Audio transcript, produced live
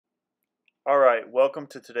Alright, welcome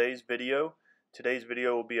to today's video. Today's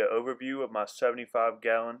video will be an overview of my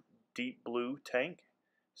 75-gallon deep blue tank.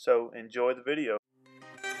 So enjoy the video.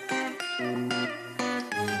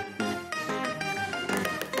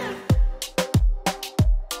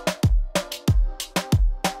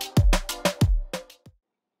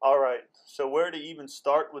 Alright, so where to even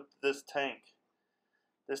start with this tank?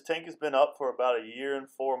 This tank has been up for about a year and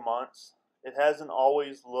 4 months. It hasn't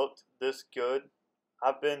always looked this good.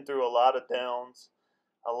 I've been through a lot of downs,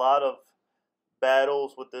 a lot of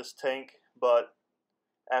battles with this tank, but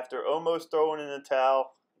after almost throwing in the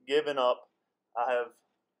towel, giving up, I have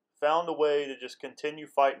found a way to just continue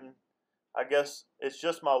fighting. I guess it's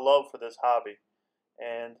just my love for this hobby.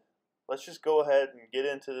 And let's just go ahead and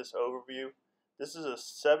get into this overview. This is a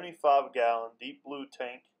 75-gallon deep blue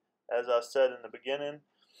tank. As I said in the beginning,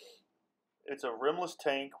 it's a rimless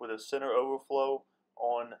tank with a center overflow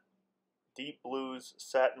on deep blue's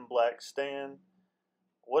satin black stand.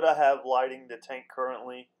 What I have lighting the tank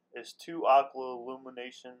currently is two Aqua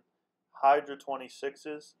Illumination Hydra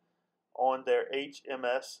 26s on their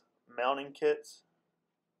HMS mounting kits.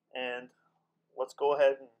 And let's go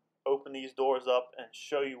ahead and open these doors up and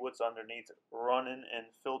show you what's underneath running and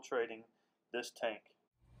filtrating this tank.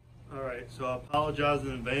 Alright, so I apologize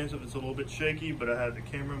in advance if it's a little bit shaky, but I have the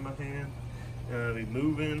camera in my hand and I'll be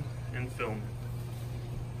moving and filming.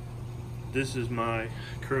 This is my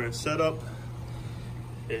current setup.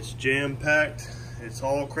 It's jam-packed, it's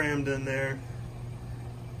all crammed in there,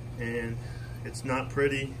 and it's not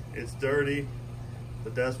pretty, it's dirty,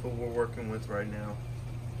 but that's what we're working with right now.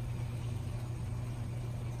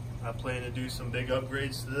 I plan to do some big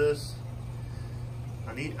upgrades to this.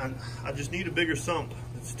 I just need a bigger sump.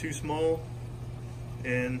 It's too small,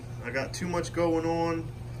 and I got too much going on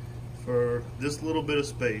for this little bit of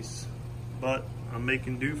space, but I'm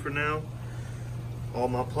making do for now. All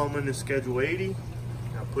my plumbing is Schedule 80.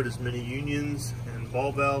 I put as many unions and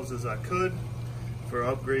ball valves as I could for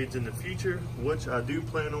upgrades in the future, which I do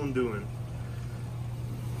plan on doing.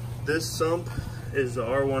 This sump is the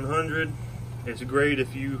R100. It's great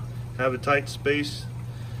if you have a tight space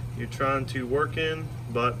you're trying to work in,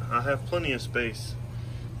 but I have plenty of space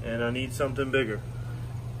and I need something bigger.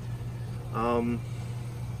 Yeah,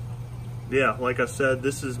 like I said,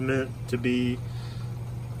 this is meant to be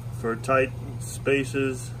for tight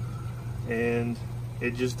spaces, and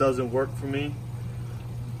it just doesn't work for me.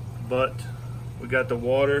 But we got the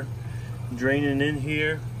water draining in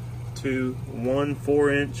here to one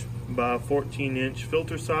 4-inch by 14-inch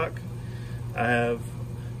filter sock. I have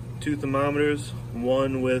two thermometers,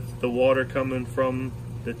 one with the water coming from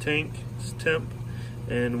the tank's temp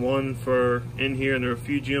and one for in here in the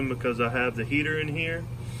refugium because I have the heater in here.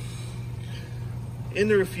 In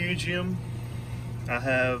the refugium I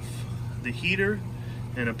have the heater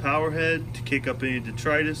and a power head to kick up any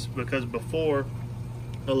detritus, because before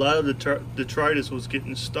a lot of the detritus was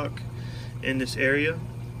getting stuck in this area.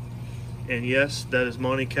 And yes, that is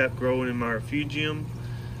Monty Cap growing in my refugium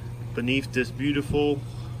beneath this beautiful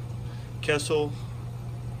Kessel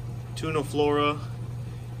Tuna Flora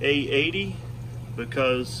A80,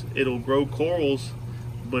 because it'll grow corals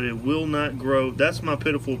but it will not grow. That's my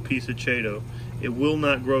pitiful piece of Chaeto. It will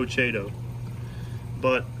not grow Chaeto.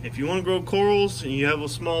 But if you want to grow corals and you have a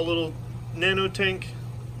small little nano tank,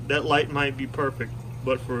 that light might be perfect.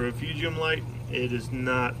 But for a refugium light, it is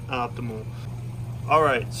not optimal.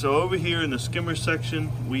 Alright, so over here in the skimmer section,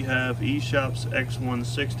 we have eShop's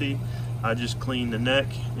X160. I just cleaned the neck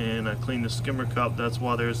and I cleaned the skimmer cup. That's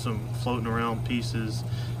why there's some floating around pieces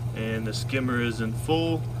and the skimmer isn't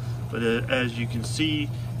full. But as you can see,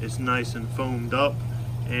 it's nice and foamed up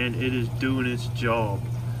and it is doing its job.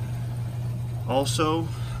 Also,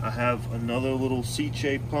 I have another little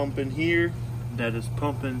seat-shaped pump in here that is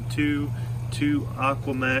pumping two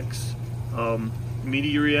Aquamax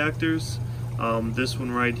media reactors. This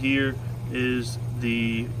one right here is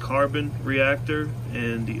the carbon reactor,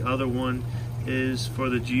 and the other one is for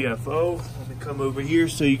the GFO. Let me come over here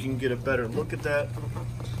so you can get a better look at that.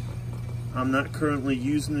 I'm not currently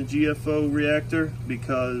using the GFO reactor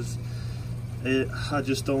because I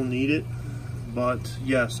just don't need it. But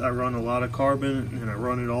yes, I run a lot of carbon and I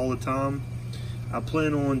run it all the time. I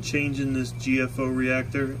plan on changing this GFO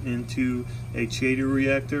reactor into a Chaeto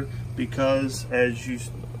reactor because, as you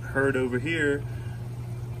heard over here,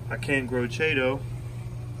 I can't grow Chaeto.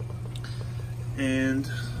 And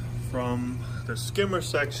from the skimmer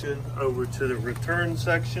section over to the return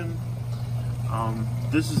section,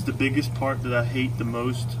 this is the biggest part that I hate the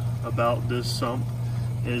most about this sump,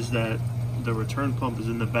 is that the return pump is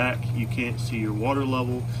in the back. You can't see your water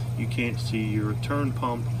level, you can't see your return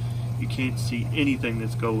pump, you can't see anything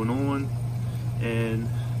that's going on. and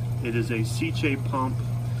it is a C-Ch pump.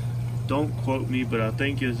 Don't quote me, but I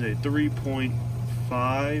think it's a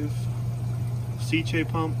 3.5 C-Ch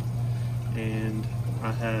pump, and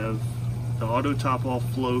I have the auto top off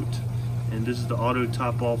float, and this is the auto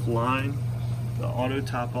top off line. The auto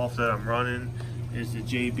top off that I'm running is the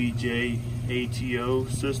JBJ ATO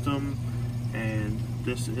system, and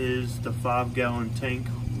this is the 5-gallon tank,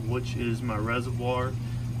 which is my reservoir,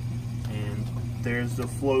 and there's the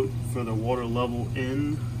float for the water level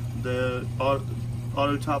in the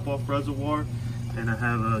auto top off reservoir, and I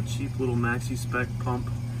have a cheap little maxi spec pump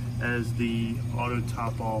as the auto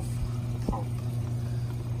top off pump.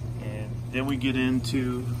 And then we get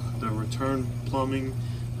into the return plumbing.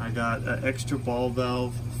 I got an extra ball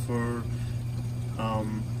valve for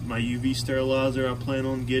my UV sterilizer I plan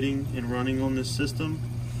on getting and running on this system,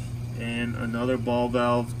 and another ball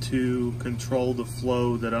valve to control the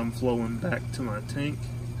flow that I'm flowing back to my tank.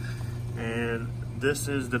 And this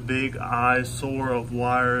is the big eyesore of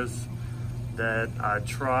wires that I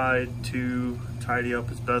tried to tidy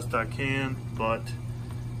up as best I can, but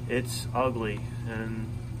it's ugly, and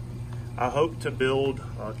I hope to build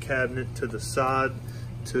a cabinet to the side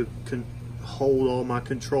to hold all my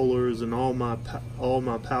controllers and all my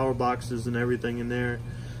power boxes and everything in there,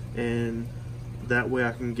 and that way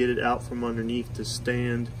I can get it out from underneath to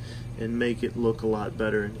stand and make it look a lot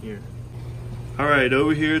better in here. Alright,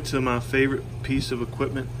 over here to my favorite piece of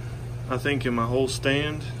equipment I think in my whole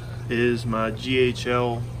stand is my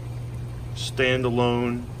GHL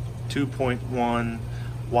standalone 2.1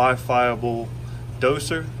 Wi-Fi-able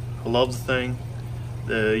doser. I love the thing.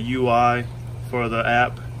 The UI for the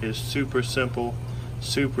app is super simple,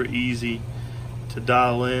 super easy to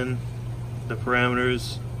dial in the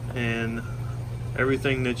parameters and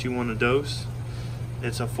everything that you want to dose.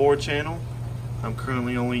 It's a 4-channel. I'm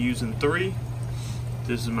currently only using 3.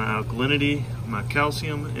 This is my alkalinity, my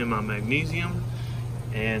calcium, and my magnesium.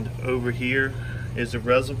 And over here is the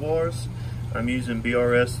reservoirs. I'm using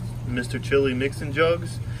BRS Mr. Chili mixing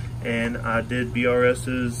jugs, and I did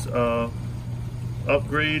BRS's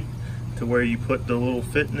upgrade to where you put the little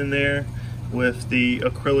fitting in there with the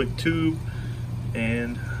acrylic tube,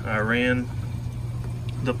 and I ran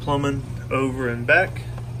the plumbing over and back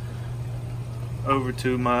over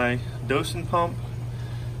to my dosing pump,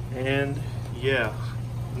 and yeah,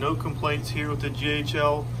 no complaints here with the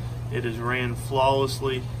GHL. It is ran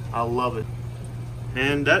flawlessly. I love it.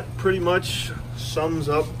 And that pretty much sums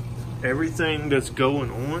up everything that's going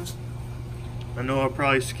on. I know I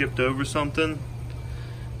probably skipped over something,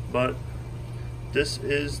 but this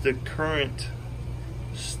is the current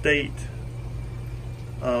state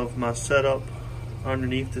of my setup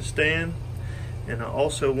underneath the stand. And I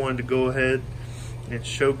also wanted to go ahead and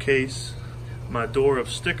showcase my door of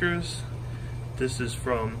stickers. This is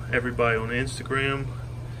from everybody on Instagram,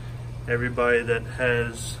 everybody that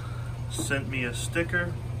has sent me a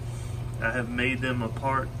sticker. I have made them a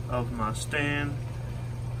part of my stand,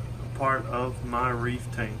 a part of my reef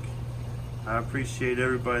tank. I appreciate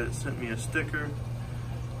everybody that sent me a sticker.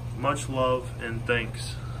 Much love and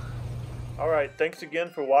thanks. Alright, thanks again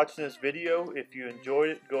for watching this video. If you enjoyed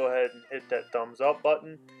it, go ahead and hit that thumbs up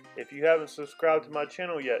button. If you haven't subscribed to my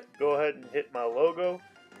channel yet, go ahead and hit my logo.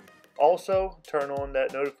 Also, turn on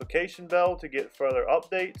that notification bell to get further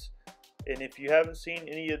updates. And if you haven't seen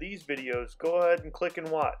any of these videos, go ahead and click and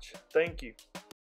watch. Thank you.